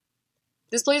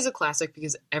This play is a classic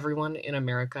because everyone in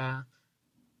America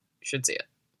should see it.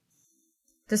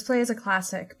 This play is a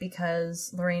classic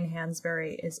because Lorraine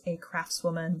Hansberry is a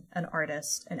craftswoman, an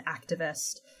artist, an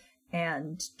activist,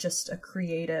 and just a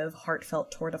creative,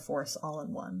 heartfelt tour de force all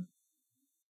in one.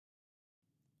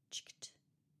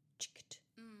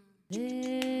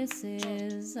 This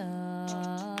is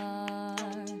our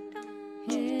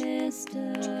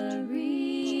history.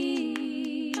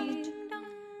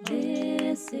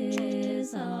 This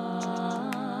is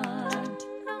our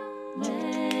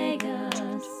legacy.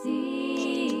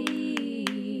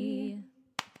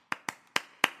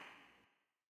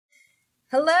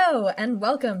 Hello, and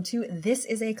welcome to This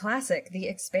is a Classic, the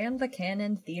Expand the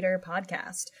Canon Theater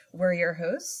podcast. We're your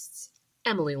hosts,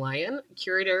 Emily Lyon,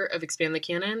 curator of Expand the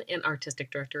Canon and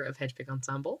artistic director of Hedgepig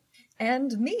Ensemble.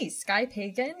 and me, Skye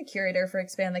Pagan, curator for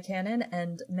Expand the Canon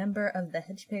and member of the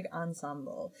Hedgepig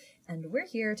Ensemble. And we're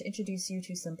here to introduce you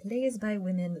to some plays by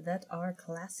women that are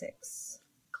classics.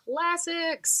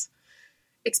 Classics!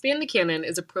 Expand the Canon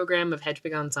is a program of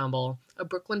Hedgepig Ensemble, a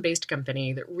Brooklyn-based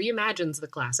company that reimagines the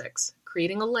classics,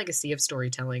 creating a legacy of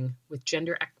storytelling with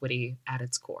gender equity at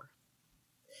its core.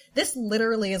 This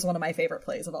literally is one of my favorite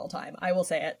plays of all time. I will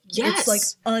say it. Yes!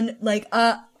 It's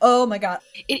oh my god.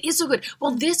 It is so good.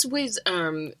 Well, this was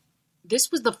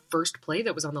the first play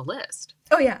that was on the list.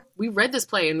 Oh yeah. We read this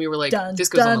play and we were like, Done, this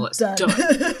goes on done, the list. done.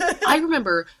 Done. I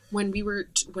remember when we were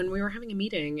having a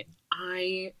meeting,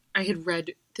 I had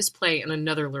read this play and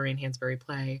another Lorraine Hansberry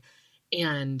play,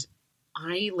 and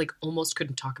I almost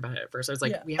couldn't talk about it at first. I was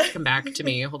like, Yeah. we have to come back to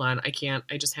me. Hold on. I can't.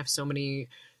 I just have so many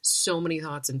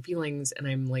thoughts and feelings, and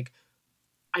I'm like,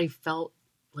 I felt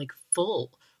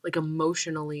full,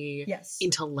 emotionally, Yes.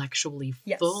 intellectually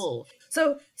Yes. full.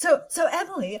 So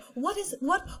Emily,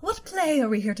 what play are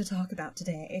we here to talk about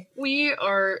today? We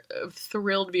are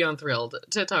thrilled beyond thrilled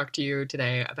to talk to you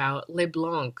today about Les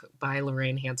Blancs by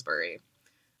Lorraine Hansberry.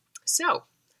 So,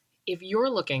 if you're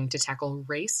looking to tackle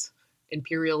race,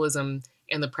 imperialism,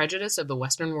 and the prejudice of the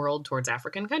Western world towards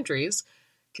African countries,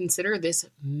 consider this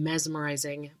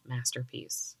mesmerizing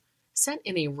masterpiece. Set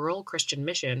in a rural Christian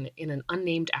mission in an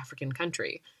unnamed African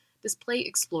country, this play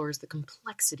explores the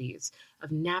complexities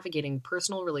of navigating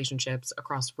personal relationships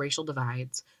across racial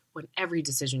divides when every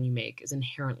decision you make is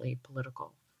inherently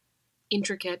political.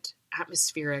 Intricate,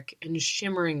 atmospheric, and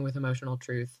shimmering with emotional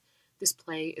truth, this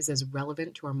play is as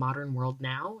relevant to our modern world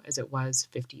now as it was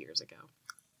 50 years ago.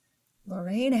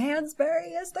 Lorraine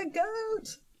Hansberry is the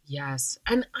GOAT! Yes.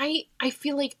 And I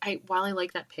feel like while I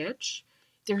like that pitch,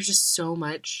 there's so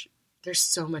much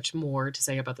more to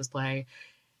say about this play.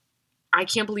 I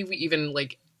can't believe we even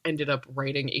ended up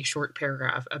writing a short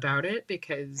paragraph about it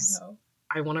because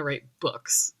I want to write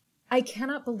books. I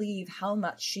cannot believe how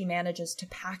much she manages to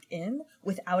pack in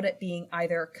without it being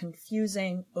either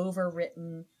confusing,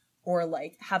 overwritten, or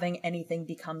having anything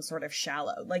become sort of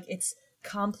shallow. It's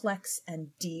complex and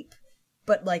deep,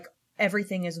 but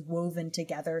everything is woven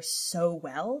together so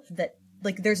well that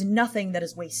there's nothing that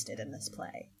is wasted in this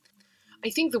play. I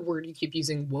think the word you keep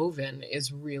using, woven,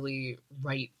 is really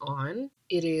right on.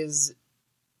 It is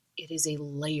a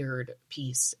layered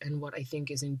piece, and what I think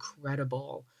is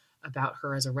incredible about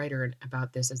her as a writer and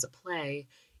about this as a play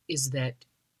is that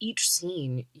each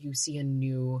scene you see a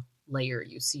new layer,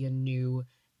 you see a new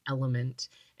element,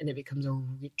 and it becomes a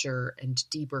richer and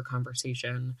deeper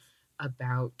conversation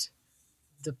about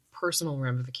the personal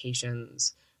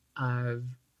ramifications of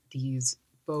these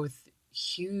both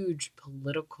huge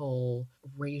political,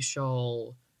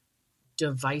 racial,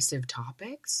 divisive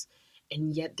topics,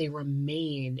 and yet they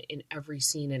remain in every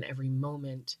scene and every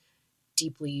moment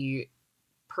deeply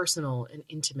personal and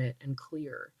intimate and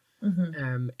clear.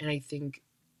 Mm-hmm. And I think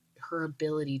her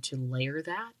ability to layer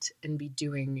that and be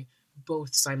doing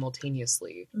both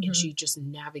simultaneously, and she just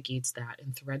navigates that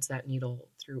and threads that needle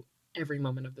through every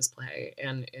moment of this play,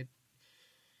 and it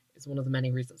is one of the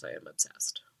many reasons I am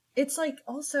obsessed. It's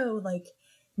also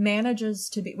manages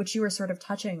to be, which you were sort of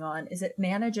touching on, is it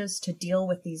manages to deal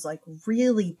with these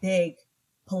really big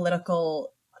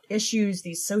political issues,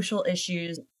 these social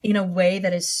issues, in a way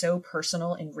that is so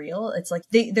personal and real. It's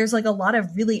there's a lot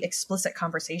of really explicit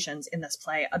conversations in this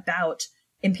play about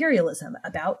imperialism,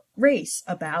 about race,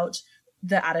 about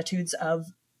the attitudes of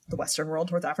the Western world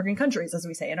towards African countries, as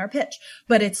we say in our pitch.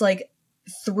 But it's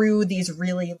through these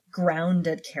really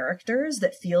grounded characters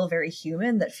that feel very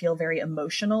human, that feel very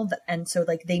emotional, and so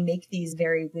they make these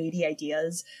very weighty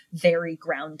ideas very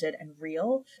grounded and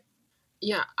real.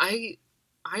 Yeah, I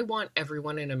want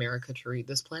everyone in America to read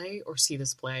this play or see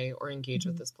this play or engage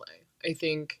with this play. I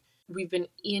think we've been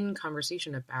in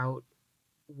conversation about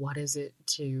what is it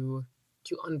to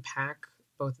unpack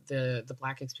both the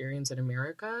Black experience in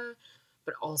America,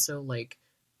 but also like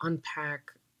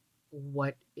unpack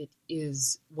what it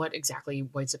is, what exactly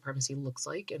white supremacy looks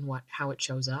like, and how it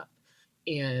shows up,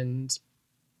 and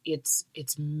it's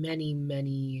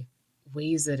many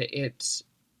ways that it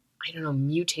I don't know,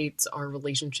 mutates our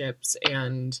relationships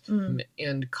and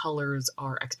colors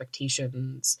our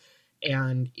expectations,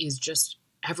 and is just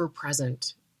ever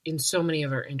present in so many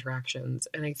of our interactions.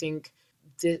 And I think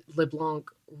that LeBlanc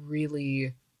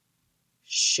really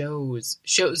shows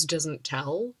doesn't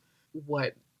tell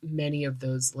what many of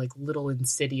those like little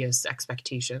insidious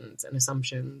expectations and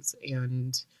assumptions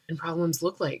and problems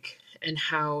look like, and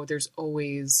how there's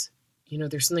always,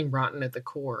 there's something rotten at the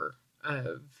core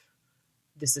of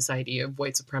the society, of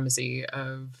white supremacy,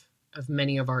 of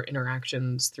many of our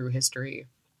interactions through history.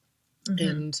 Mm-hmm.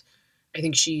 And I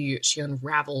think she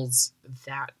unravels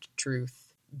that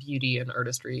truth, beauty, and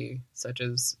artistry such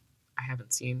as I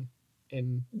haven't seen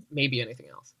in maybe anything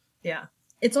else. Yeah.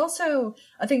 It's also,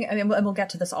 I think, and we'll get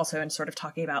to this also in sort of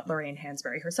talking about Lorraine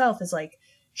Hansberry herself, is like,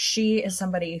 she is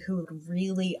somebody who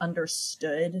really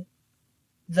understood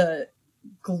the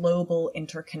global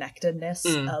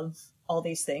interconnectedness of all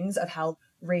these things, of how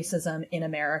racism in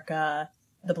America,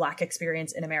 the Black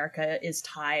experience in America, is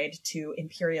tied to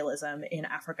imperialism in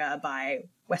Africa by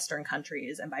Western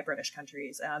countries and by British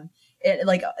countries.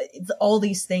 All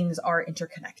these things are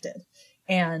interconnected.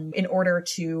 And in order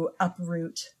to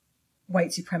uproot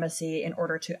white supremacy, in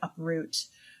order to uproot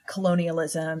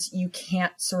colonialism, you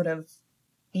can't sort of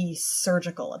be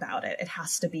surgical about it. It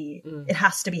has to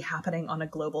be happening on a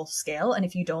global scale. And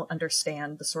if you don't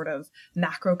understand the sort of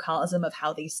macrocosm of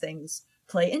how these things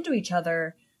play into each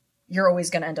other, you're always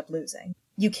going to end up losing.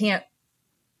 You can't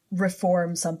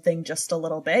reform something just a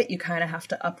little bit. You kind of have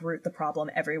to uproot the problem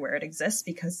everywhere it exists,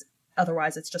 because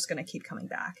otherwise it's just going to keep coming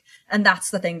back. And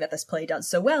that's the thing that this play does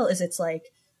so well, is it's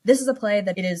like, this is a play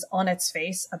that it is on its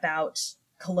face about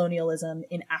colonialism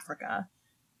in Africa.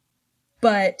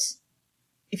 But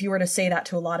if you were to say that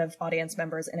to a lot of audience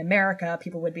members in America,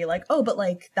 people would be like, oh, but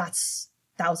like, that's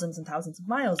thousands and thousands of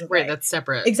miles away. Right, that's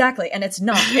separate. Exactly. And it's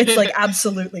not. It's like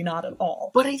absolutely not at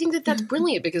all. But I think that that's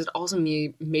brilliant, because it also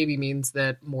maybe means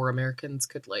that more Americans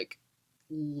could like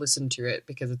listen to it,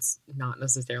 because it's not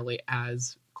necessarily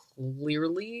as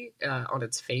clearly on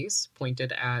its face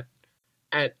pointed at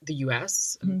the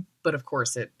U.S., but of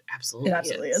course it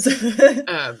absolutely is.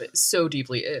 So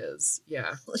deeply is,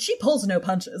 yeah. She pulls no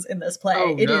punches in this play.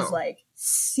 Oh, it is like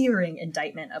searing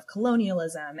indictment of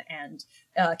colonialism and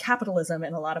capitalism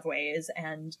in a lot of ways,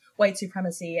 and white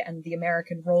supremacy and the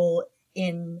American role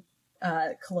in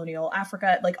colonial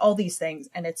Africa, like all these things.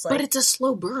 And it's like, but it's a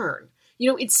slow burn.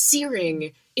 It's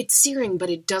searing, but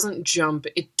it doesn't jump.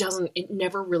 It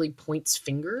never really points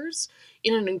fingers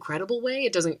in an incredible way.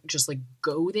 It doesn't just like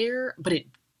go there, but it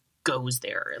goes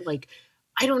there. Like,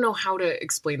 I don't know how to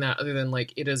explain that other than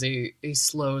like, it is a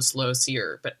slow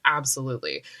sear, but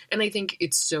absolutely. And I think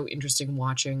it's so interesting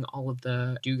watching all of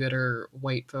the do-gooder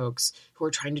white folks who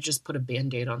are trying to just put a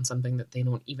Band-Aid on something that they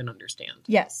don't even understand.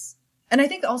 Yes. And I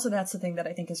think also that's the thing that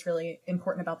I think is really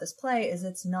important about this play, is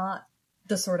it's not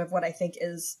the sort of what I think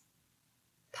is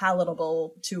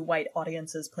palatable to white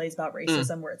audiences plays about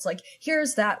racism, where it's like,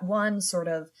 here's that one sort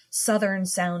of Southern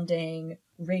sounding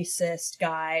racist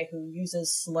guy who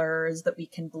uses slurs that we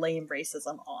can blame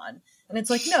racism on. And it's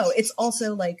like, no, it's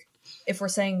also like, if we're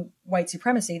saying white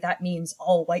supremacy, that means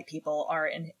all white people are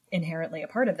inherently a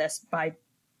part of this by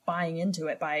buying into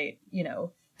it, by,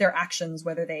 their actions,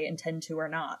 whether they intend to or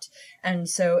not. And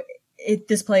so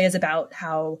this play is about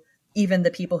how even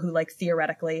the people who like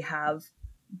theoretically have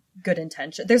good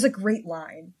intention. There's a great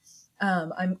line.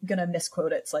 I'm going to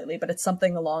misquote it slightly, but it's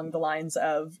something along the lines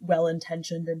of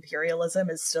well-intentioned imperialism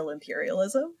is still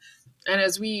imperialism. And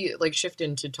as we like shift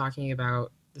into talking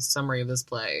about the summary of this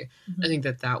play, I think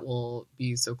that will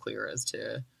be so clear as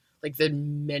to like the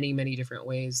many, many different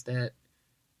ways that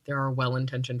there are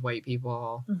well-intentioned white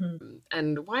people,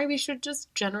 and why we should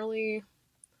just generally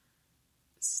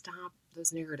stop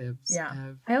those narratives.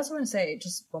 Yeah. I also want to say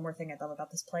just one more thing I love about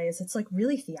this play is it's like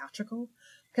really theatrical,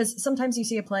 because sometimes you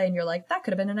see a play and you're like, that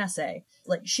could have been an essay.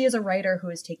 Like, she is a writer who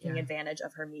is taking advantage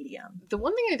of her medium. The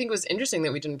one thing I think was interesting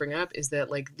that we didn't bring up is that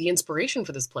like the inspiration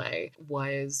for this play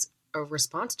was a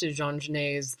response to Jean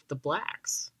Genet's The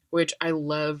Blacks, which I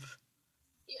love.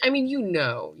 I mean,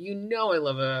 I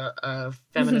love a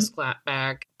feminist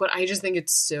clapback, but I just think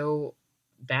it's so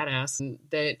badass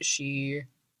that she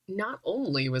not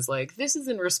only was like, this is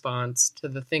in response to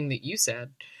the thing that you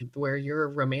said, where you're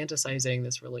romanticizing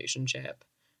this relationship.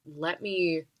 Let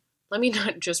me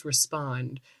not just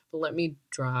respond, but let me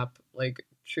drop like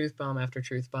truth bomb after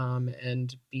truth bomb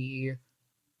and be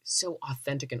so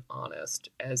authentic and honest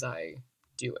as I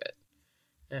do it.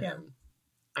 Yeah.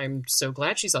 I'm so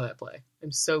glad she saw that play.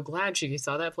 I'm so glad she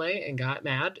saw that play and got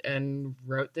mad and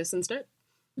wrote this instead.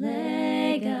 Legacy.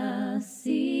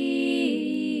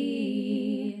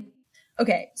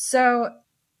 Okay, so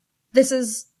this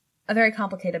is a very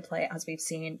complicated play, as we've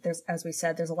seen. As we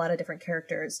said, there's a lot of different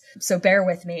characters. So bear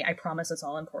with me. I promise it's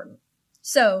all important.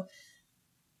 So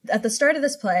at the start of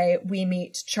this play, we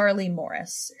meet Charlie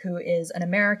Morris, who is an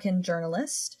American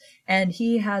journalist, and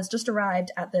he has just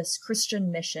arrived at this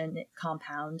Christian mission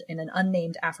compound in an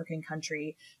unnamed African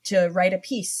country to write a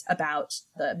piece about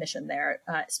the mission there,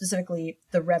 specifically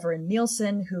the Reverend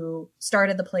Nielsen, who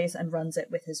started the place and runs it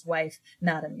with his wife,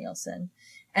 Madame Nielsen.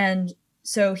 And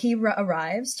so he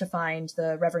arrives to find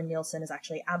the Reverend Nielsen is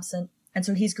actually absent. And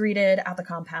so he's greeted at the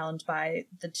compound by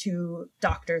the two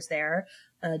doctors there,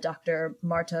 Dr.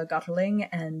 Marta Gotterling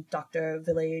and Dr.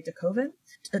 Willy de Koven.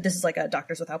 This is like a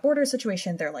Doctors Without Borders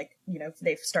situation. They're like,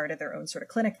 they've started their own sort of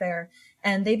clinic there.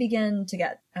 And they begin to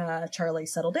get Charlie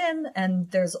settled in. And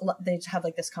they have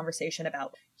like this conversation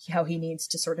about how he needs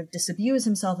to sort of disabuse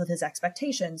himself of his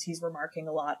expectations. He's remarking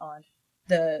a lot on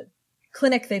the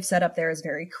clinic they've set up there is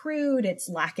very crude. It's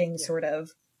lacking sort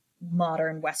of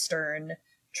modern Western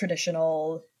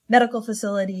traditional medical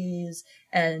facilities,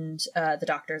 and the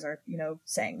doctors are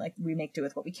saying like, we make do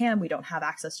with what we can, we don't have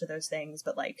access to those things,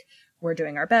 but like we're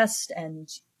doing our best, and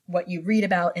what you read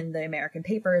about in the American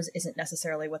papers isn't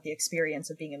necessarily what the experience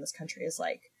of being in this country is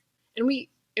like. And we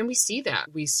see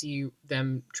that. We see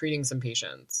them treating some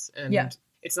patients, and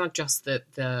it's not just that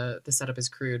the setup is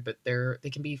crude, but they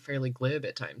can be fairly glib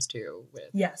at times too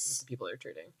with the people they're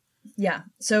treating. Yeah.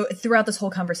 So throughout this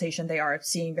whole conversation, they are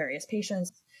seeing various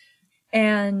patients,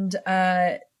 and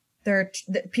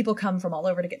people come from all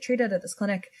over to get treated at this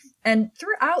clinic. And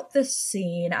throughout this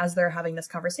scene, as they're having this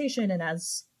conversation and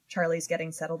as Charlie's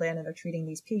getting settled in and they're treating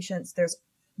these patients,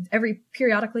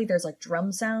 periodically there's like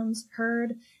drum sounds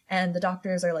heard, and the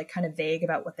doctors are like kind of vague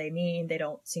about what they mean. They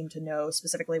don't seem to know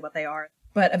specifically what they are.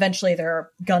 But eventually there are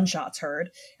gunshots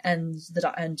heard, and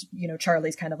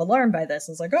Charlie's kind of alarmed by this.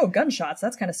 And it's like, oh, gunshots,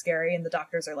 that's kind of scary. And the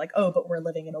doctors are like, oh, but we're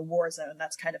living in a war zone.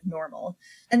 That's kind of normal.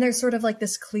 And there's sort of like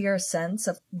this clear sense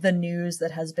of the news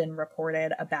that has been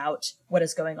reported about what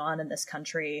is going on in this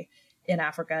country in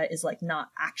Africa is like not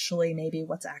actually maybe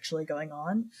what's actually going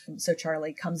on. And so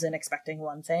Charlie comes in expecting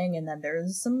one thing, and then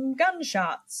there's some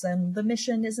gunshots, and the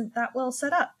mission isn't that well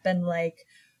set up, and like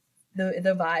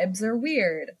the vibes are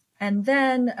weird. And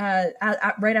then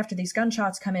right after these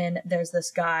gunshots come in, there's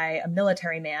this guy, a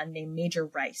military man named Major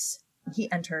Rice.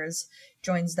 He enters,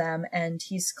 joins them, and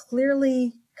he's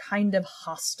clearly kind of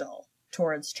hostile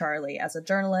towards Charlie as a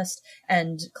journalist,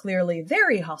 and clearly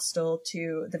very hostile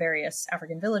to the various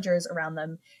African villagers around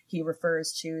them. He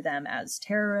refers to them as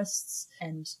terrorists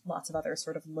and lots of other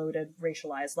sort of loaded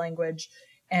racialized language.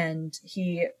 And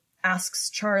he asks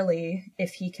Charlie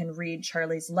if he can read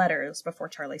Charlie's letters before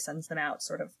Charlie sends them out,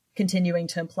 sort of continuing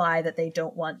to imply that they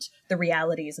don't want the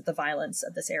realities of the violence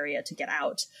of this area to get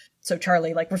out. So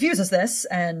Charlie refuses this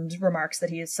and remarks that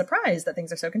he is surprised that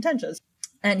things are so contentious.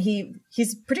 And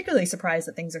he's particularly surprised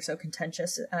that things are so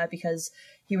contentious because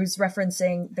he was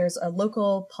referencing there's a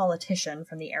local politician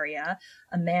from the area,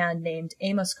 a man named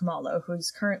Amos Khumalo,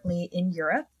 who's currently in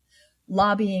Europe,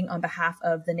 lobbying on behalf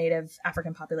of the native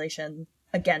African population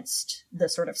against the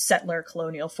sort of settler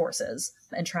colonial forces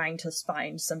and trying to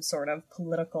find some sort of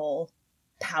political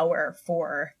power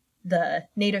for the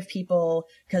native people,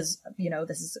 because,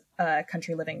 this is a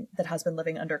country that has been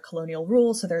living under colonial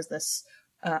rule. So there's this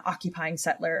occupying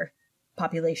settler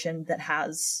population that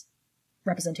has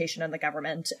representation in the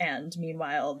government, and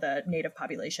meanwhile the native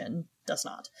population does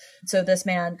not. So this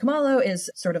man, Khumalo, is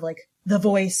sort of like the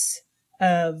voice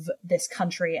of this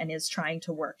country and is trying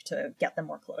to work to get them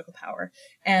more political power.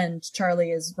 And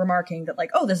Charlie is remarking that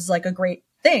oh, this is a great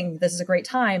thing. This is a great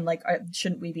time.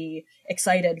 Shouldn't we be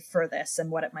excited for this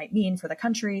and what it might mean for the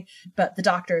country? But the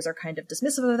doctors are kind of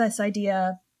dismissive of this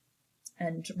idea.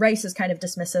 And Rice is kind of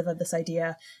dismissive of this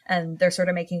idea, and they're sort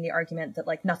of making the argument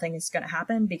that nothing is going to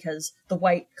happen because the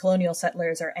white colonial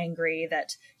settlers are angry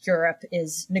that Europe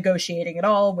is negotiating at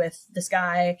all with this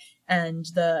guy, and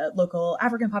the local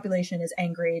African population is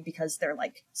angry because they're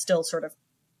still sort of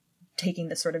taking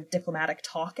this sort of diplomatic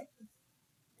talk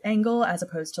angle as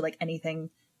opposed to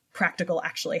anything practical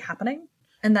actually happening.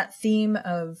 And that theme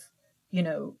of,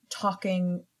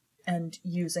 talking and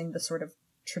using the sort of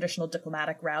traditional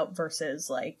diplomatic route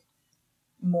versus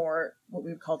more what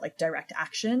we would call direct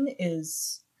action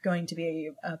is going to be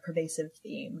a pervasive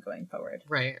theme going forward.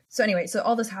 Right. So anyway, so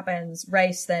all this happens.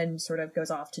 Rice then sort of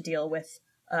goes off to deal with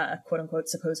quote-unquote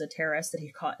supposed terrorist that he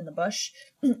caught in the bush.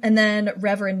 And then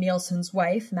Reverend Nielsen's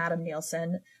wife, Madame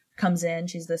Nielsen, comes in.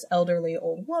 She's this elderly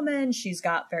old woman. She's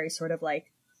got very sort of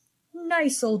like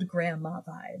nice old grandma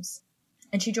vibes.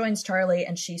 And she joins Charlie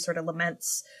and she sort of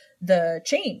laments the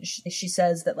change. She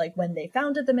says that like when they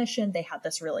founded the mission, they had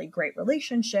this really great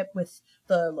relationship with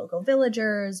the local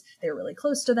villagers. They were really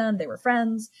close to them. They were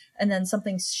friends. And then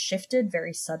something shifted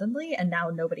very suddenly and now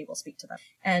nobody will speak to them.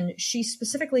 And she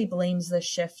specifically blames this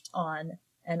shift on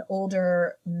an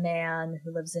older man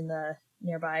who lives in the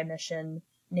nearby mission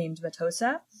named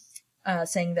Matosa,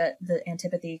 saying that the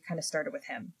antipathy kind of started with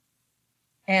him.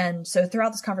 And so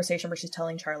throughout this conversation where she's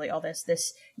telling Charlie all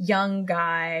this young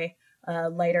guy,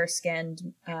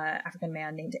 lighter-skinned African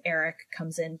man named Eric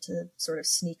comes in to sort of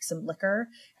sneak some liquor,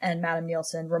 and Madame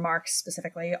Nielsen remarks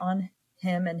specifically on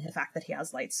him and the fact that he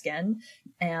has light skin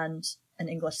and an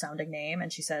English-sounding name,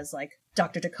 and she says, like,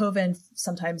 Dr. de Koven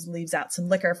sometimes leaves out some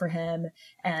liquor for him,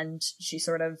 and she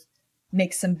sort of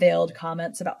makes some veiled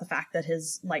comments about the fact that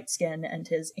his light skin and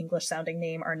his English-sounding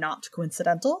name are not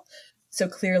coincidental. So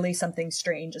clearly something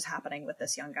strange is happening with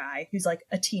this young guy who's like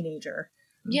a teenager.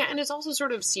 Yeah, and it's also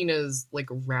sort of seen as like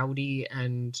rowdy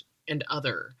and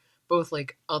other, both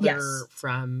like other Yes.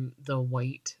 from the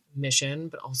white mission,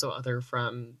 but also other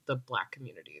from the Black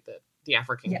community, the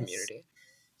African Yes. community.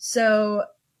 So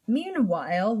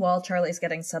meanwhile, while Charlie's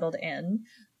getting settled in,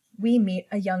 we meet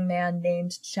a young man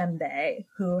named Chembe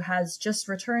who has just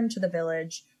returned to the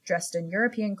village dressed in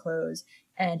European clothes,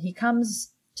 and he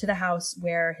comes to the house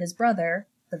where his brother,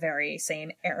 the very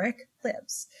same Eric,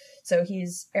 lives. So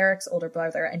he's Eric's older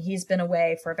brother, and he's been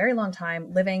away for a very long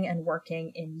time, living and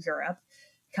working in Europe.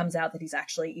 Comes out that he's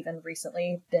actually even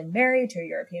recently been married to a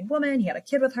European woman. He had a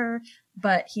kid with her,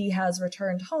 but he has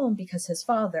returned home because his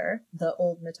father, the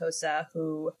old Matosa,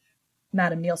 who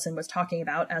Madame Nielsen was talking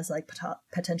about as like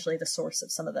potentially the source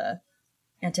of some of the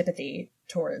antipathy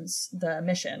towards the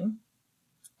mission,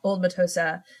 old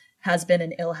Matosa has been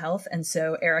in ill health, and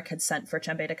so Eric had sent for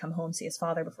Chembe to come home see his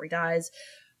father before he dies.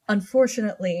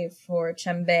 Unfortunately for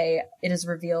Chembe, it is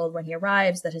revealed when he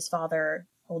arrives that his father,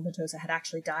 old Matosa, had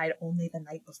actually died only the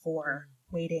night before,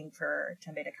 waiting for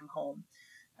Chembe to come home.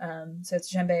 So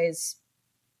Chembe is,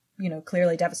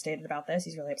 clearly devastated about this.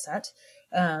 He's really upset.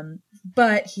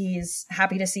 But he's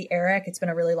happy to see Eric. It's been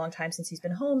a really long time since he's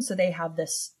been home, so they have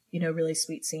this really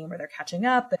sweet scene where they're catching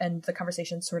up, and the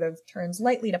conversation sort of turns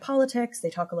lightly to politics. They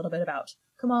talk a little bit about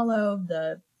Kumalo,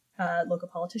 the local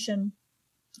politician.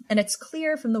 And it's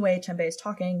clear from the way Chembe is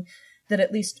talking that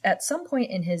at least at some point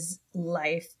in his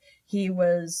life, he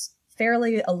was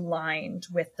fairly aligned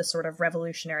with the sort of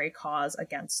revolutionary cause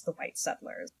against the white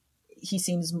settlers. He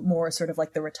seems more sort of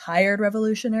like the retired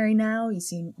revolutionary now. He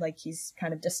seems like he's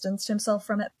kind of distanced himself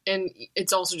from it. And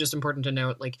it's also just important to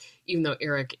note, like, even though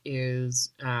Eric is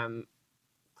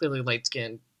clearly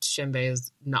light-skinned, Chembe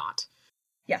is not.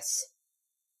 Yes.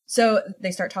 So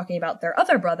they start talking about their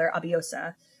other brother,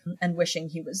 Abiosa, and wishing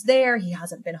he was there. He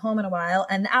hasn't been home in a while.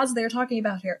 And as they're talking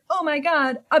about here, oh my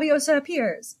God, Abiosa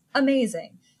appears.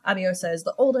 Amazing. Abiosa is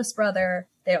the oldest brother.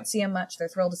 They don't see him much. They're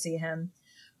thrilled to see him.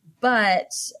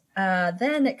 But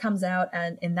then it comes out,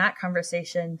 and in that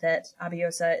conversation, that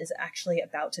Abiosa is actually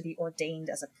about to be ordained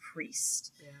as a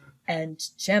priest. Yeah. And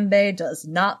Chembe does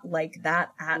not like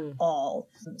that at all.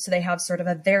 So they have sort of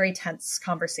a very tense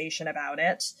conversation about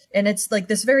it. And it's like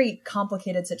this very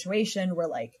complicated situation where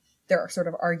like they're sort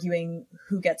of arguing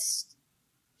who gets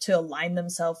to align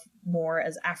themselves more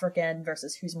as African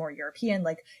versus who's more European.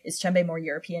 Like, is Chembe more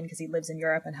European because he lives in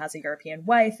Europe and has a European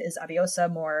wife? Is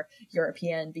Abiosa more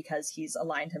European because he's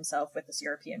aligned himself with this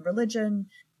European religion?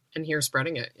 And here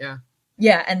spreading it, yeah.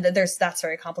 Yeah, and that's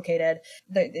very complicated.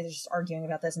 They're just arguing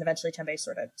about this, and eventually Chembe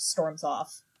sort of storms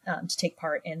off to take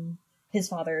part in his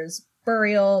father's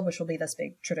burial, which will be this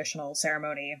big traditional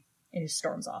ceremony, and he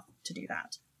storms off to do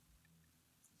that.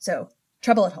 So,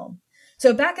 trouble at home.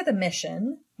 So back at the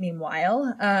mission,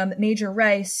 meanwhile, Major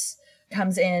Rice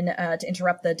comes in to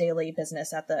interrupt the daily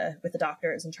business with the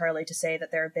doctors and Charlie to say that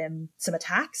there have been some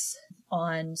attacks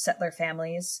on settler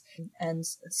families and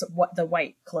the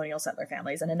white colonial settler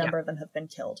families, and a number of them have been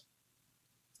killed.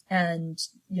 And,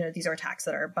 these are attacks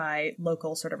that are by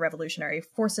local sort of revolutionary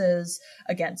forces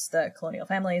against the colonial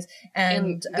families.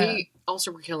 And they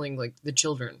also were killing, like, the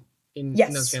children in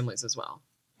those families as well.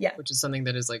 Yeah. Which is something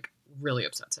that is, like, really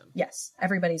upsets him. Yes.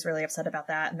 Everybody's really upset about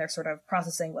that, and they're sort of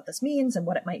processing what this means and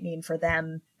what it might mean for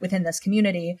them within this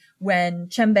community when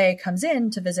Chembe comes in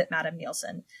to visit Madame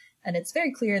Nielsen. And it's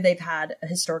very clear they've had a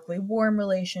historically warm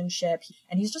relationship,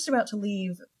 and he's just about to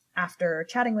leave after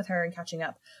chatting with her and catching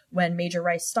up when Major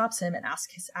Rice stops him and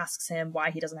asks him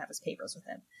why he doesn't have his papers with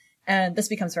him. And this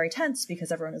becomes very tense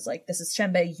because everyone is like, this is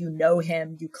Chenbei, you know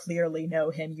him, you clearly know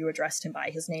him, you addressed him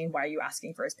by his name, why are you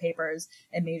asking for his papers?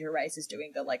 And Major Rice is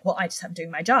doing the like, well, I'm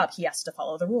doing my job, he has to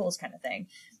follow the rules kind of thing.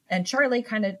 And Charlie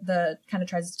kind of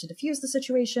tries to diffuse the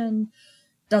situation,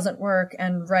 doesn't work,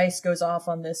 and Rice goes off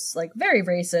on this like very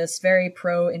racist, very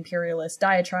pro-imperialist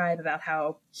diatribe about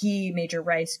how he, Major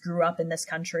Rice, grew up in this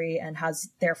country and has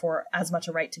therefore as much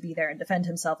a right to be there and defend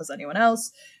himself as anyone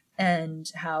else,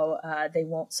 and how they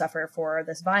won't suffer for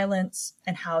this violence,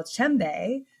 and how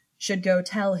Chenbei should go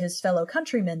tell his fellow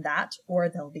countrymen that, or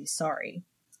they'll be sorry.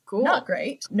 Cool. Not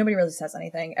great. Nobody really says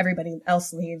anything. Everybody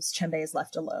else leaves. Chenbei is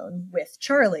left alone with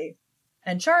Charlie.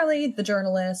 And Charlie, the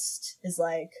journalist, is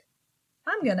like,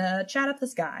 I'm gonna chat up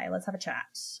this guy. Let's have a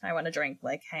chat. I want to drink,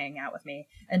 like, hang out with me.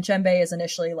 And Chenbei is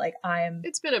initially like,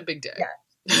 It's been a big day. Yeah.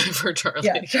 For Charlie.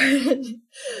 Yeah.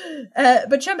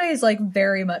 But Chenbei is like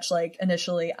very much like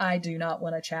initially, I do not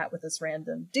want to chat with this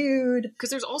random dude.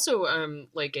 Because there's also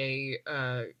like a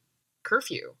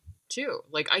curfew too.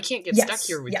 Like I can't get stuck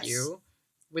here with you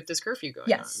with this curfew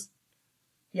going on.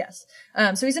 Yes.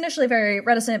 So he's initially very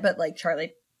reticent, but like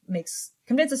Charlie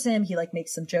convinces him. He like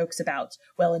makes some jokes about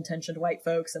well-intentioned white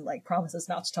folks and like promises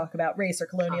not to talk about race or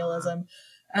colonialism.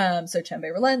 So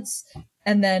Chenbei relents,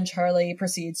 and then Charlie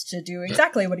proceeds to do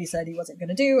exactly what he said he wasn't going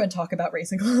to do and talk about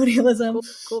race and colonialism.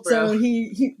 Cool, bro. So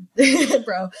he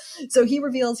So he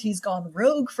reveals he's gone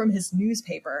rogue from his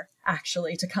newspaper,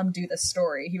 actually, to come do this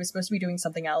story. He was supposed to be doing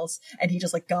something else, and he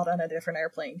just like got on a different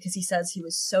airplane because he says he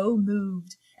was so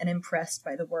moved and impressed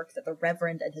by the work that the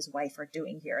Reverend and his wife are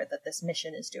doing here, that this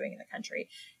mission is doing in the country.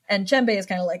 And Chenbei is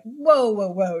kind of like,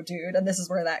 whoa, dude. And this is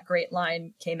where that great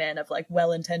line came in of like,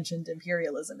 well-intentioned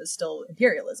imperialism is still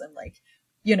imperialism. Like,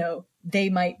 you know, they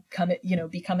might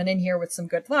be coming in here with some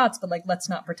good thoughts, but like, let's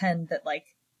not pretend that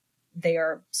like they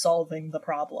are solving the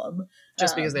problem.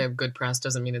 Just because they have good press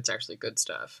doesn't mean it's actually good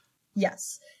stuff.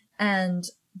 Yes. And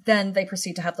then they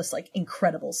proceed to have this like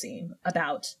incredible scene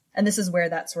about, and this is where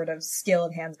that sort of skill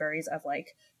of Hansberry's of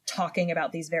like talking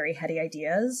about these very heady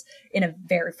ideas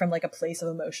from like a place of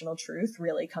emotional truth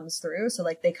really comes through. So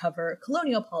like they cover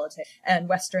colonial politics and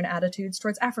Western attitudes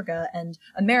towards Africa and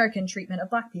American treatment of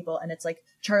Black people. And it's like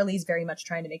Charlie's very much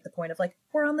trying to make the point of like,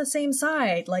 we're on the same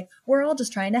side. Like we're all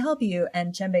just trying to help you.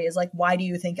 And Chenbei is like, why do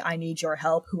you think I need your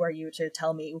help? Who are you to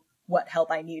tell me what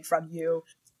help I need from you?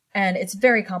 And it's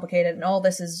very complicated, and all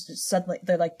this is just suddenly,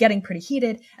 they're like getting pretty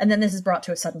heated, and then this is brought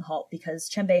to a sudden halt because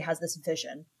Chenbei has this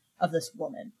vision of this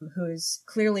woman who's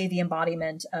clearly the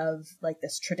embodiment of like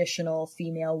this traditional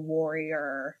female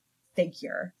warrior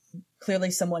figure. Clearly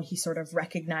someone he sort of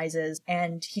recognizes,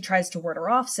 and he tries to ward her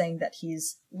off, saying that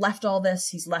he's left all this,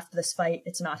 he's left this fight,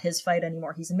 it's not his fight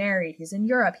anymore, he's married, he's in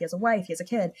Europe, he has a wife, he has a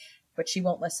kid, but she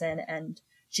won't listen, and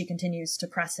she continues to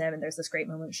press him, and there's this great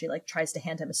moment she like tries to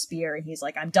hand him a spear, and he's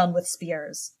like, I'm done with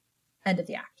spears. End of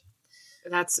the act.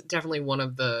 That's definitely one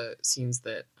of the scenes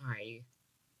that I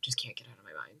just can't get out of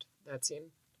my mind. That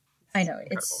scene. I know,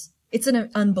 it's an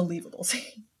unbelievable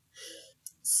scene.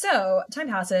 So, time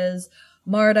passes.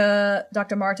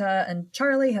 Dr. Marta and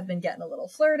Charlie have been getting a little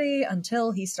flirty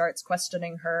until he starts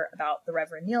questioning her about the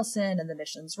Reverend Nielsen and the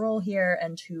mission's role here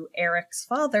and who Eric's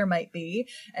father might be,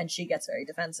 and she gets very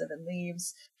defensive and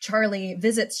leaves. Charlie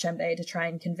visits Chenbei to try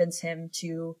and convince him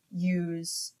to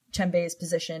use Chenbei's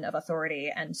position of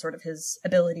authority and sort of his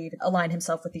ability to align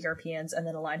himself with the Europeans and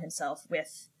then align himself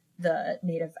with the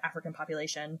native African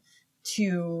population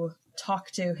to talk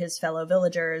to his fellow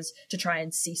villagers to try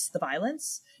and cease the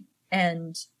violence.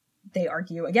 And they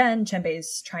argue again.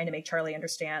 Chenbei's trying to make Charlie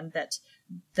understand that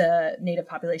the native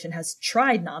population has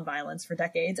tried nonviolence for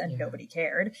decades and nobody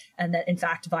cared. And that in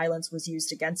fact, violence was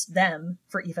used against them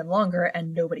for even longer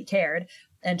and nobody cared.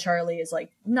 And Charlie is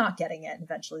like not getting it and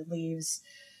eventually leaves.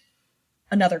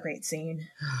 Another great scene.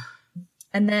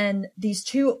 And then these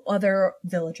two other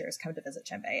villagers come to visit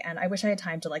Chenbei. And I wish I had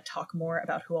time to like talk more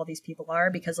about who all these people are,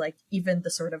 because like even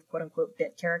the sort of quote unquote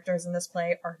bit characters in this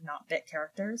play are not bit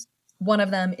characters. One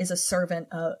of them is a servant,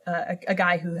 a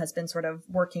guy who has been sort of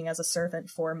working as a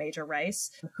servant for Major Rice,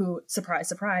 who, surprise,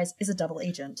 surprise, is a double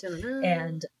agent.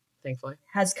 And thankfully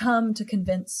has come to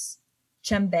convince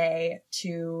Chenbei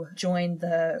to join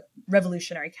the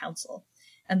Revolutionary Council.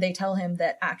 And they tell him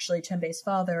that actually Chenbei's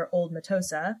father, Old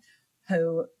Matosa,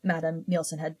 who Madame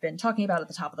Nielsen had been talking about at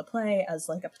the top of the play as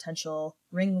like a potential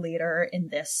ringleader in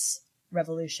this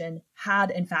revolution,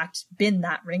 had in fact been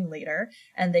that ringleader,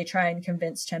 and they try and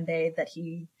convince Chenbei that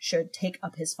he should take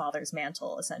up his father's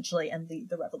mantle essentially and lead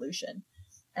the revolution.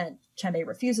 And Chenbei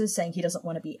refuses, saying he doesn't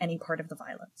want to be any part of the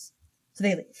violence. So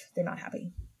they leave. They're not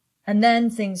happy. And then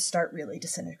things start really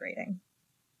disintegrating.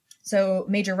 So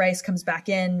Major Rice comes back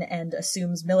in and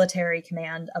assumes military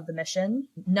command of the mission.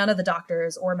 None of the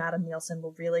doctors or Madame Nielsen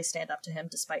will really stand up to him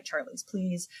despite Charlie's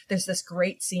pleas. There's this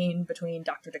great scene between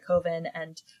Dr. DeKoven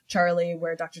and Charlie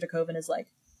where Dr. DeKoven is like,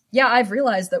 yeah, I've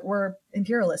realized that we're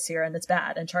imperialists here and it's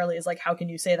bad. And Charlie is like, how can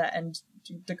you say that? And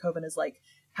DeKoven is like,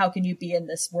 how can you be in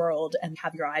this world and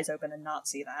have your eyes open and not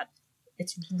see that?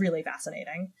 It's really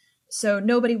fascinating. So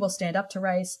nobody will stand up to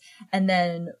Rice. And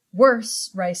then worse,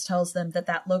 Rice tells them that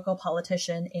that local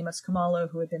politician, Amos Khumalo,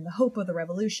 who had been the hope of the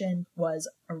revolution, was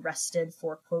arrested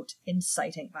for, quote,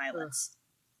 inciting violence.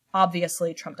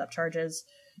 Obviously trumped up charges.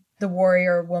 The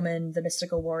warrior woman, the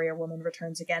mystical warrior woman,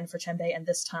 returns again for Chembe, and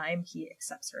this time he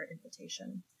accepts her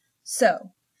invitation.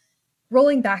 So,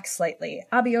 rolling back slightly,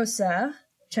 Abiosa,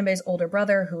 Chembe's older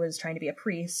brother, who was trying to be a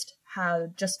priest,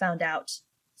 had just found out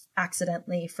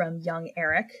accidentally from young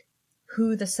Eric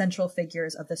who the central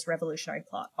figures of this revolutionary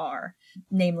plot are.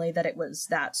 Namely, that it was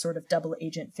that sort of double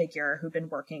agent figure who'd been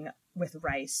working with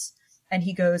Rice. And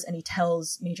he goes and he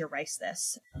tells Major Rice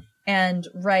this. And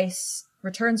Rice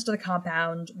returns to the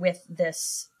compound with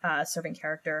this servant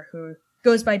character who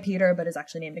goes by Peter but is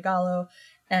actually named Nagalo,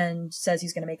 and says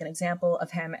he's going to make an example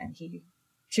of him, and he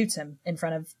shoots him in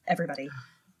front of everybody.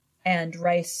 And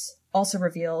Rice also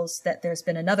reveals that there's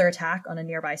been another attack on a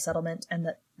nearby settlement and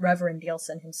that Reverend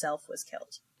Nielsen himself was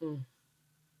killed.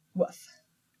 Woof.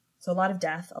 So a lot of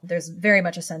death. There's very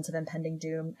much a sense of impending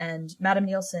doom, and Madame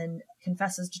Nielsen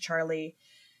confesses to Charlie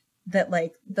that,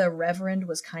 like, the Reverend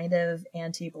was kind of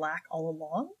anti-Black all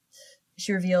along.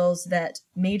 She reveals that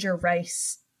Major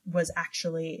Rice was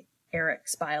actually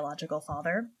Eric's biological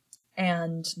father,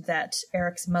 and that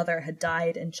Eric's mother had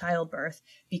died in childbirth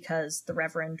because the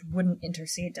Reverend wouldn't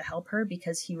intercede to help her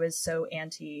because he was so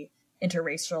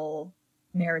anti-interracial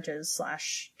marriages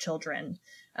 / children,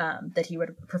 that he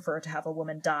would prefer to have a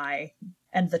woman die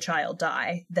and the child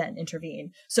die than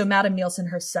intervene. So Madame Nielsen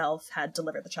herself had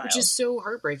delivered the child. Which is so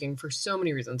heartbreaking for so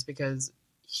many reasons, because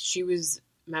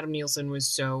Madame Nielsen was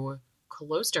so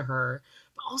close to her,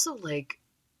 but also, like,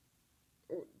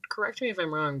 correct me if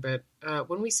I'm wrong, but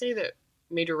when we say that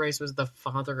Major Rice was the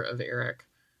father of Eric,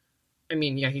 I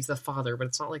mean, yeah, he's the father, but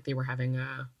it's not like they were having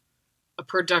a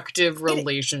productive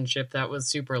relationship that was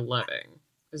super loving.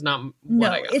 Is not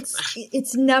what I got from that.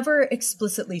 It's never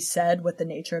explicitly said what the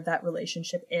nature of that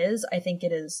relationship is. I think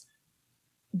it is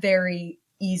very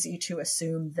easy to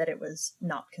assume that it was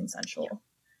not consensual,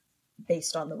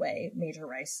 based on the way Major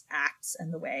Rice acts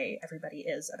and the way everybody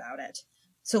is about it.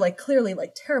 So, like, clearly,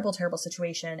 like, terrible, terrible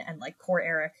situation, and, like, poor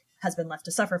Eric has been left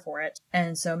to suffer for it.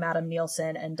 And so Madame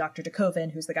Nielsen and Dr.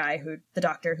 DeKoven, who's the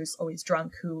doctor who's always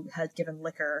drunk, who had given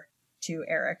liquor to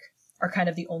Eric, are kind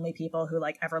of the only people who,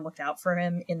 like, ever looked out for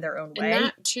him in their own way. And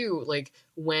that, too, like,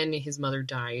 when his mother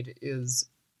died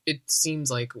it seems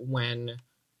like when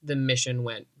the mission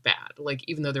went bad. Like,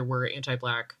 even though there were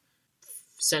anti-Black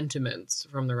sentiments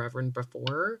from the Reverend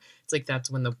before, it's like that's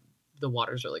when the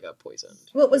waters really got poisoned.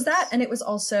 Well, it was that, and it was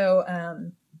also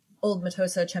old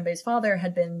Matosa Chembe's father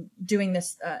had been doing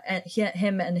this, and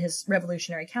him and his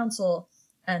revolutionary council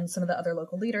and some of the other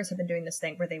local leaders had been doing this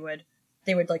thing where they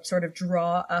would like sort of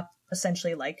draw up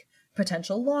essentially like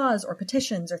potential laws or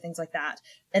petitions or things like that,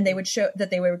 and they would show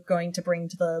that they were going to bring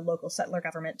to the local settler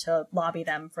government to lobby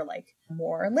them for like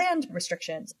more land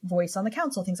restrictions, voice on the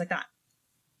council, things like that.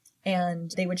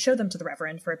 And they would show them to the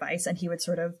Reverend for advice, and he would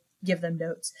sort of give them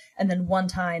notes. And then one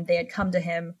time they had come to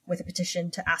him with a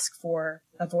petition to ask for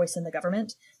a voice in the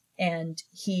government, and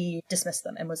he dismissed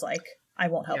them and was like, I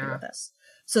won't help you with this.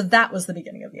 So that was the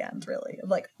beginning of the end, really.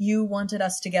 Like, you wanted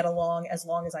us to get along as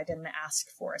long as I didn't ask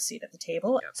for a seat at the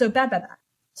table. Yep. So bad.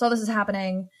 So all this is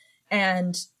happening,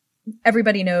 and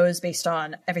everybody knows, based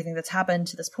on everything that's happened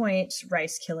to this point,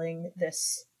 Rice killing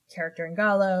this character in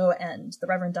Gallo and the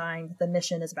Reverend dying, that the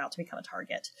mission is about to become a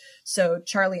target. So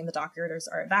Charlie and the doctors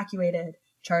are evacuated.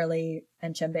 Charlie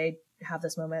and Chembe have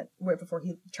this moment where before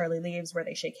Charlie leaves, where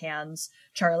they shake hands.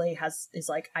 Charlie is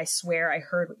like, I swear I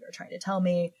heard what you were trying to tell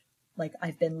me. Like,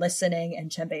 I've been listening. And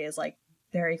Chembe is like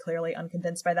very clearly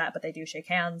unconvinced by that, but they do shake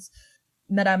hands.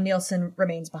 Madame Nielsen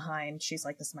remains behind. She's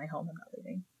like, this is my home. I'm not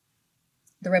leaving.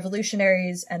 The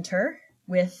revolutionaries enter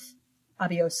with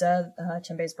Abiosa,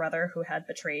 Chembe's brother, who had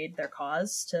betrayed their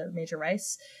cause to Major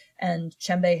Rice, and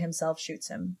Chembe himself shoots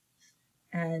him.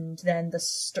 And then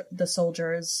the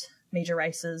soldiers, Major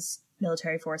Rice's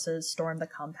military forces, storm the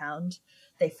compound.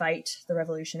 They fight the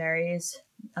revolutionaries.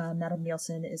 Madame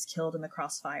Nielsen is killed in the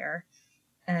crossfire,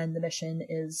 and the mission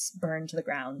is burned to the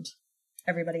ground.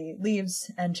 Everybody leaves,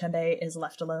 and Chembe is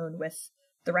left alone with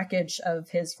the wreckage of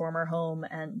his former home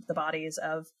and the bodies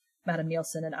of Madame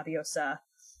Nielsen and Abiosa.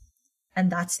 And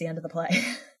that's the end of the play.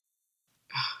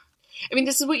 I mean,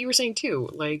 this is what you were saying too.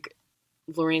 Like,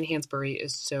 Lorraine Hansberry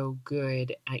is so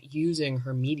good at using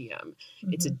her medium.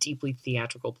 It's a deeply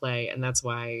theatrical play, and that's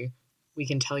why we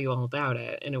can tell you all about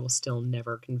it, and it will still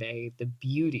never convey the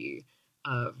beauty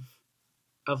of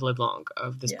LeBlanc,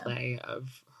 of this play,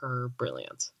 of her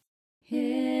brilliance.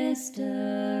 History.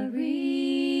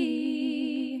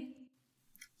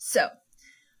 So,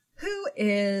 who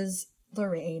is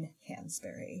Lorraine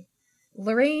Hansberry?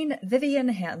 Lorraine Vivian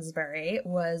Hansberry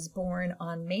was born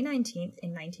on May 19th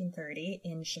in 1930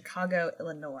 in Chicago,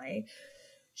 Illinois.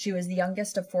 She was the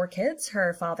youngest of 4 kids.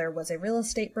 Her father was a real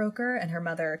estate broker, and her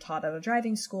mother taught at a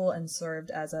driving school and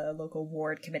served as a local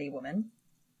ward committee woman.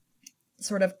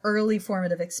 Sort of early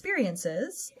formative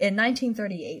experiences. In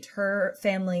 1938, her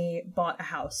family bought a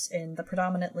house in the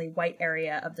predominantly white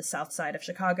area of the south side of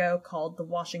Chicago called the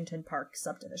Washington Park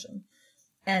subdivision.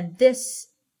 And this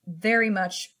very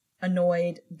much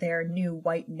annoyed their new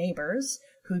white neighbors,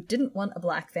 who didn't want a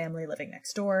black family living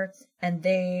next door, and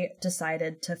they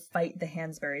decided to fight the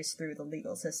Hansberrys through the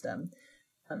legal system.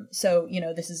 So,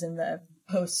 this is in the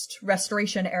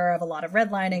post-restoration era of a lot of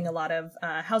redlining, a lot of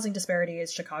housing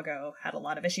disparities. Chicago had a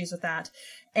lot of issues with that.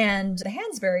 And the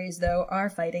Hansberrys, though, are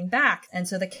fighting back. And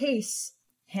so the case,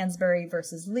 Hansberry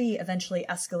versus Lee, eventually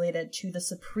escalated to the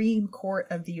Supreme Court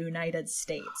of the United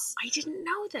States. I didn't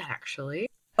know that, actually.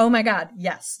 Oh my god,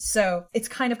 yes. So it's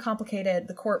kind of complicated.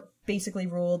 The court basically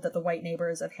ruled that the white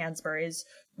neighbors of Hansberry's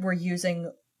were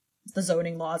using the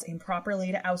zoning laws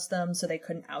improperly to oust them, so they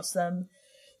couldn't oust them.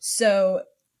 So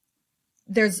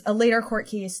there's a later court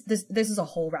case. This is a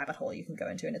whole rabbit hole you can go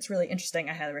into, and it's really interesting.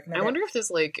 I highly recommend it. I wonder if this,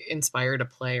 inspired a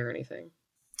play or anything.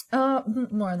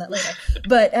 More on that later.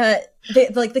 But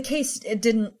the case, it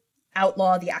didn't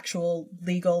outlaw the actual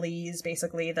legalese,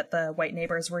 basically, that the white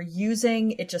neighbors were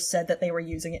using. It just said that they were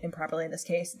using it improperly in this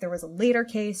case. There was a later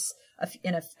case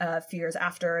in a few years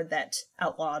after that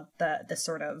outlawed this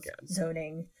sort of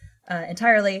zoning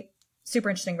entirely. Super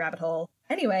interesting rabbit hole.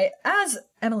 Anyway, as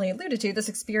Emily alluded to, this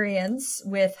experience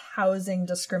with housing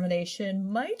discrimination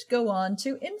might go on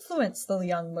to influence the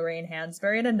young Lorraine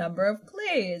Hansberry in a number of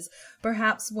plays,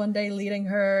 perhaps one day leading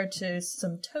her to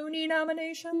some Tony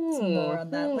nominations. More on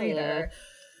that later.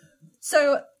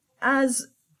 So, as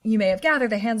you may have gathered,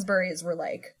 the Hansberrys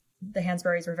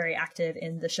were very active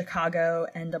in the Chicago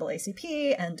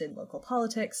NAACP and in local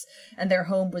politics, and their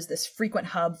home was this frequent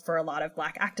hub for a lot of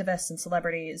black activists and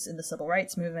celebrities in the civil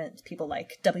rights movement, people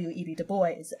like W.E.B. Du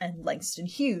Bois and Langston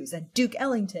Hughes and Duke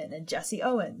Ellington and Jesse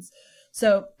Owens.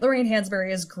 So Lorraine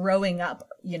Hansberry is growing up,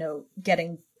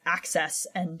 getting access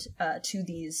and to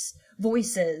these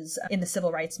voices in the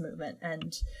civil rights movement,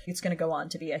 and it's going to go on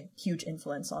to be a huge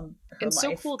influence on her life. It's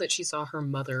so cool that she saw her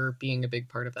mother being a big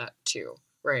part of that too.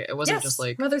 Right, it wasn't just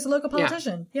mother's a local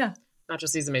politician. Yeah. Not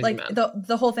just these amazing men.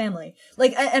 The whole family.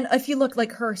 And if you look,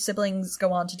 her siblings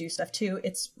go on to do stuff too.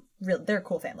 It's real. They're a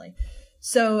cool family.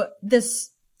 So this,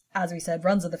 as we said,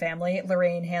 runs in the family.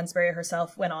 Lorraine Hansberry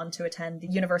herself went on to attend the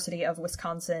University of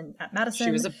Wisconsin at Madison.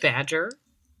 She was a badger.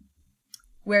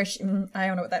 Where I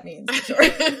don't know what that means. For sure.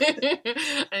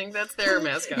 I think that's their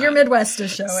mascot. Your Midwest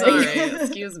is showing. Sorry,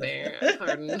 excuse me.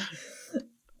 Pardon.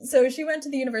 So she went to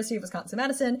the University of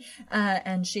Wisconsin-Madison,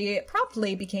 and she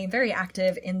promptly became very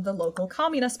active in the local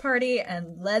Communist Party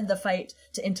and led the fight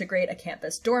to integrate a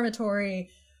campus dormitory.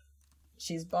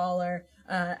 She's baller.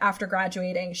 After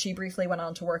graduating, she briefly went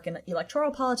on to work in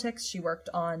electoral politics. She worked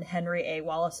on Henry A.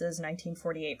 Wallace's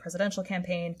 1948 presidential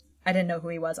campaign. I didn't know who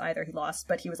he was either. He lost,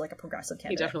 but he was like a progressive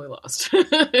candidate. He definitely lost.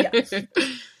 Yeah.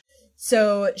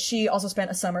 So she also spent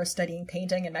a summer studying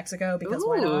painting in Mexico, because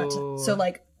why not? So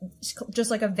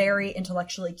just a very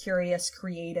intellectually curious,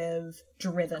 creative,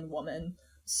 driven woman.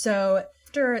 So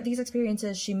after these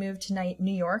experiences, she moved to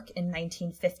New York in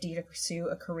 1950 to pursue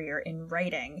a career in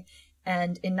writing.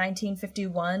 And in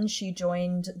 1951, she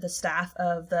joined the staff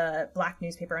of the black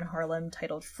newspaper in Harlem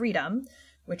titled Freedom,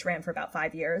 which ran for about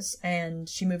 5 years. And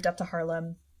she moved up to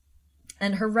Harlem.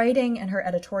 And her writing and her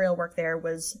editorial work there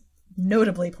was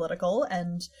notably political,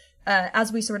 and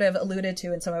as we sort of alluded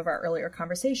to in some of our earlier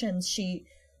conversations, she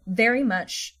very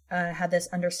much had this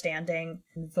understanding,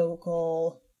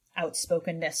 vocal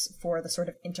outspokenness for the sort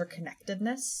of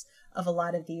interconnectedness of a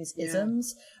lot of these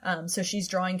isms. So she's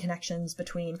drawing connections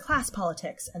between class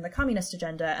politics and the communist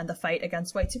agenda and the fight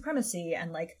against white supremacy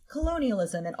and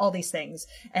colonialism and all these things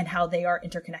and how they are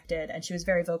interconnected. And she was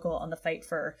very vocal on the fight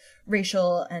for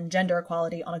racial and gender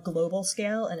equality on a global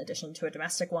scale in addition to a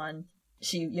domestic one.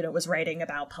 She, was writing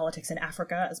about politics in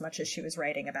Africa as much as she was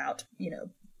writing about,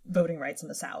 voting rights in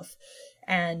the South.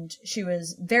 And she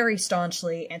was very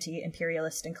staunchly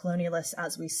anti-imperialist and colonialist,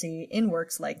 as we see in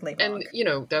works like Les And, Blancs. you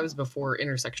know, that was before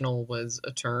intersectional was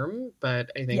a term,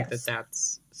 but I think Yes. that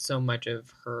that's so many of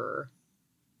her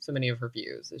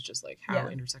views is just like how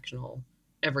Yeah. intersectional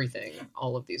everything,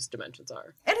 all of these dimensions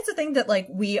are. And it's a thing that like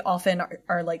we often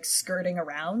are like skirting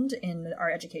around in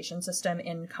our education system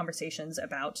in conversations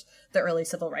about the early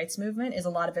civil rights movement, is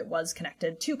a lot of it was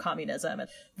connected to communism.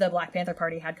 The Black Panther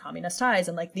Party had communist ties,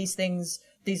 and like these things,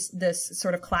 this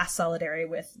sort of class solidarity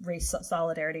with race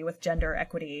solidarity with gender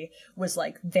equity was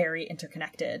like very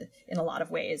interconnected in a lot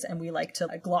of ways. And we like to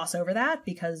gloss over that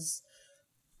because,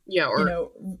 Yeah, or you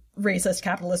know, racist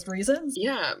capitalist reasons.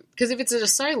 yeah, because if it's in a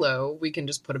silo, we can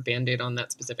just put a Band-Aid on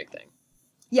that specific thing.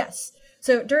 Yes.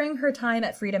 So during her time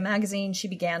at Freedom Magazine, she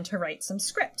began to write some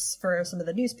scripts for some of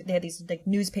the news. They had these like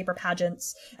newspaper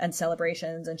pageants and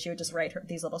celebrations, and she would just write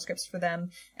these little scripts for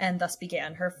them, and thus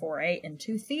began her foray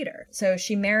into theater. So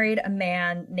she married a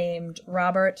man named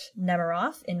Robert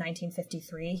Nemiroff in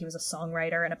 1953. He was a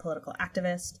songwriter and a political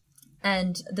activist,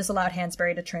 and this allowed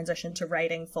Hansberry to transition to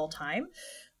writing full time.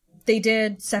 They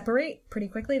did separate pretty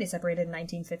quickly. They separated in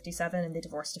 1957 and they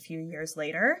divorced a few years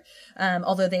later,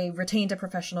 although they retained a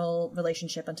professional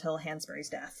relationship until Hansberry's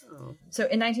death. Oh. So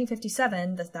in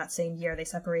 1957, that same year they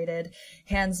separated,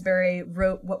 Hansberry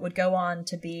wrote what would go on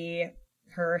to be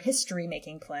her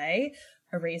history-making play,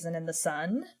 A Raisin in the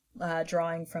Sun,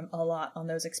 drawing from a lot on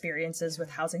those experiences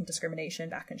with housing discrimination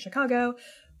back in Chicago.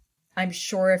 I'm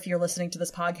sure if you're listening to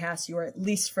this podcast, you are at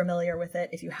least familiar with it.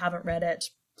 If you haven't read it,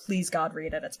 please God,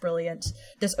 read it. It's brilliant.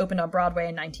 This opened on Broadway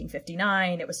in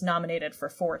 1959. It was nominated for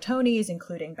 4 Tonys,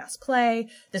 including Best Play.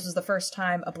 This was the first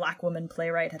time a Black woman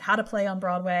playwright had a play on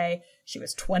Broadway. She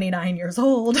was 29 years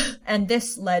old. And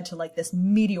this led to like this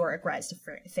meteoric rise to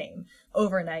fame.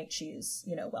 Overnight, she's,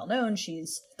 you know, well known.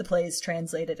 The play's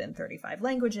translated in 35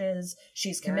 languages.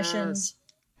 She's commissioned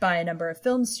by a number of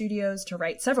film studios to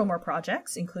write several more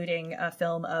projects, including a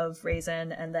film of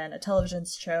Raisin and then a television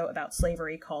show about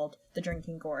slavery called The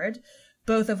Drinking Gourd,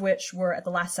 both of which were at the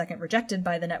last second rejected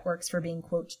by the networks for being,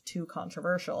 quote, too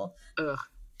controversial. Ugh.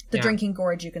 The Yeah. Drinking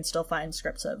Gourd you can still find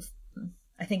scripts of.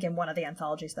 I think in one of the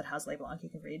anthologies that has Les Blancs, you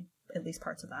can read at least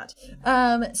parts of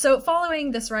that. So following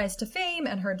this rise to fame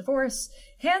and her divorce,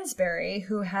 Hansberry,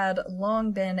 who had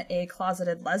long been a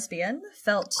closeted lesbian,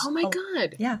 felt... Oh my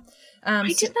God. Yeah. I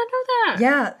did not know that.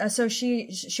 Yeah, so she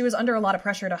was under a lot of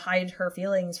pressure to hide her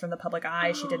feelings from the public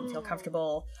eye. She didn't feel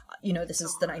comfortable. You know, this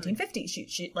is the 1950s.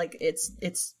 She like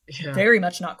it's Yeah. very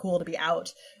much not cool to be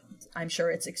out. I'm sure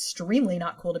it's extremely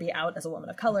not cool to be out as a woman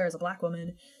of color, as a Black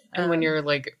woman. And when you're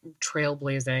like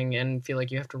trailblazing and feel like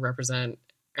you have to represent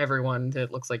everyone that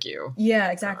looks like you.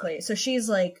 Yeah, exactly. So she's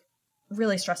like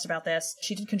really stressed about this.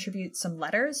 She did contribute some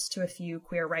letters to a few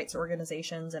queer rights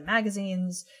organizations and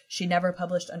magazines. She never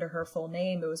published under her full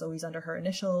name. It was always under her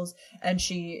initials. And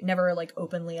she never like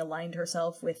openly aligned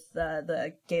herself with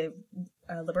the gay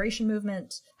liberation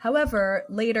movement. However,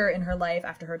 later in her life,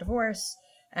 after her divorce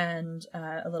and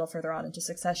a little further on into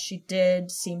success, she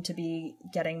did seem to be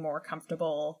getting more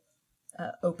comfortable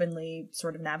openly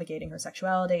sort of navigating her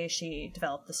sexuality. She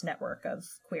developed this network of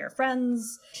queer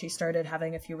friends. She started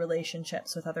having a few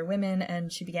relationships with other women,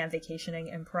 and she began vacationing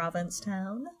in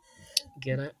Provincetown.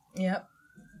 Get it? Yep.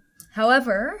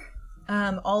 However,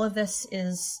 all of this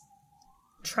is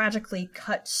tragically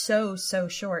cut so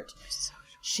short.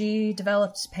 She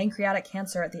developed pancreatic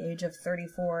cancer at the age of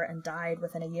 34 and died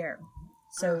within a year.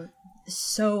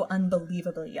 So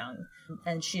unbelievably young.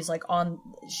 And she's like on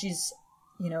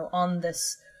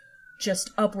this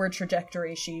just upward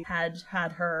trajectory. She had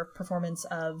her performance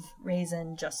of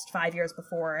Raisin just 5 years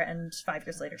before, and 5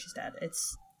 years later she's dead.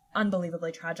 It's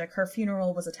unbelievably tragic. Her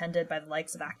funeral was attended by the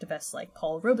likes of activists like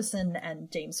Paul Robeson and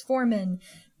James Forman,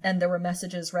 and there were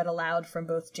messages read aloud from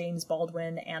both James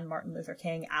Baldwin and Martin Luther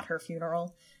King at her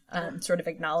funeral, sort of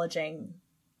acknowledging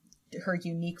her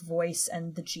unique voice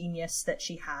and the genius that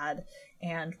she had,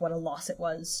 and what a loss it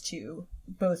was to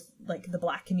both like the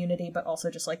Black community, but also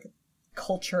just like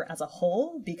culture as a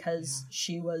whole, because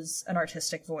she was an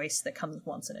artistic voice that comes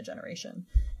once in a generation,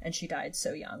 and she died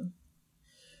so young.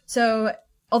 So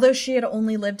although she had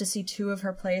only lived to see 2 of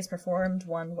her plays performed,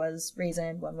 one was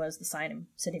Raisin, one was The Sign in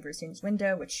Sidney Brustein's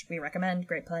Window, which we recommend,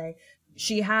 great play.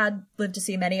 She had lived to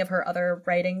see many of her other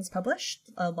writings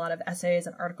published, a lot of essays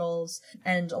and articles,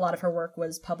 and a lot of her work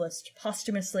was published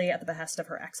posthumously at the behest of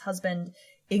her ex-husband,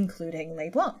 including Les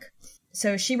Blancs.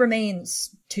 So she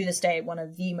remains, to this day, one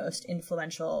of the most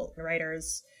influential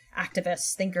writers,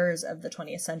 activists, thinkers of the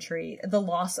 20th century. The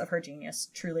loss of her genius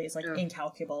truly is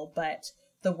incalculable, but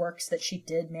the works that she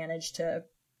did manage to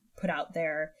put out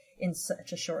there in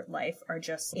such a short life are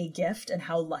just a gift, and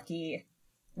how lucky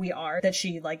we are that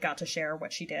she like got to share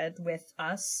what she did with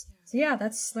us. So yeah,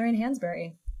 that's Lorraine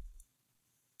Hansberry.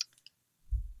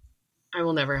 I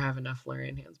will never have enough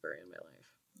Lorraine Hansberry in my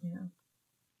life. Yeah.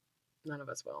 None of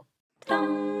us will.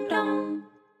 Dong, dong.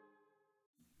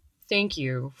 Thank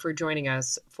you for joining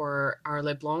us for our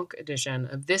Le Blanc edition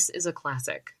of This is a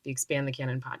Classic, the Expand the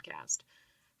Canon podcast.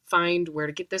 Find where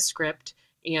to get this script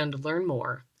and learn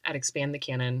more at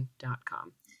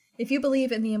expandthecanon.com. If you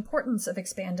believe in the importance of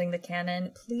expanding the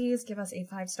canon, please give us a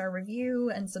 5-star review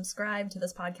and subscribe to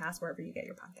this podcast wherever you get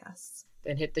your podcasts.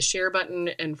 Then hit the share button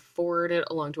and forward it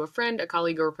along to a friend, a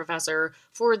colleague, or a professor.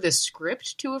 Forward the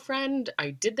script to a friend.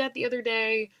 I did that the other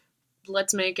day.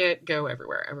 Let's make it go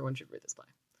everywhere. Everyone should read this play.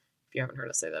 If you haven't heard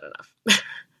us say that enough.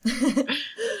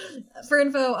 For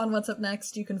info on what's up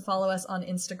next, you can follow us on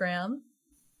Instagram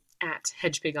At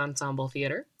Hedgepig Ensemble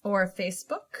Theater or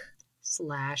Facebook,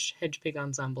 / Hedgepig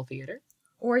Ensemble Theater.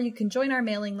 or you can join our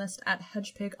mailing list at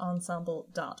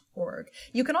hedgepigensemble.org.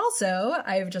 You can also,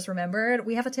 I've just remembered,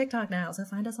 we have a TikTok now, so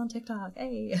find us on TikTok.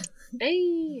 Hey!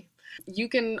 Hey! You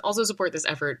can also support this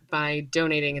effort by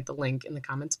donating at the link in the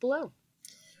comments below.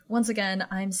 Once again,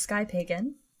 I'm Sky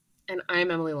Pagan. And I'm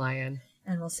Emily Lyon.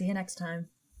 And we'll see you next time.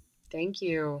 Thank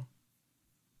you.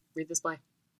 Read this play.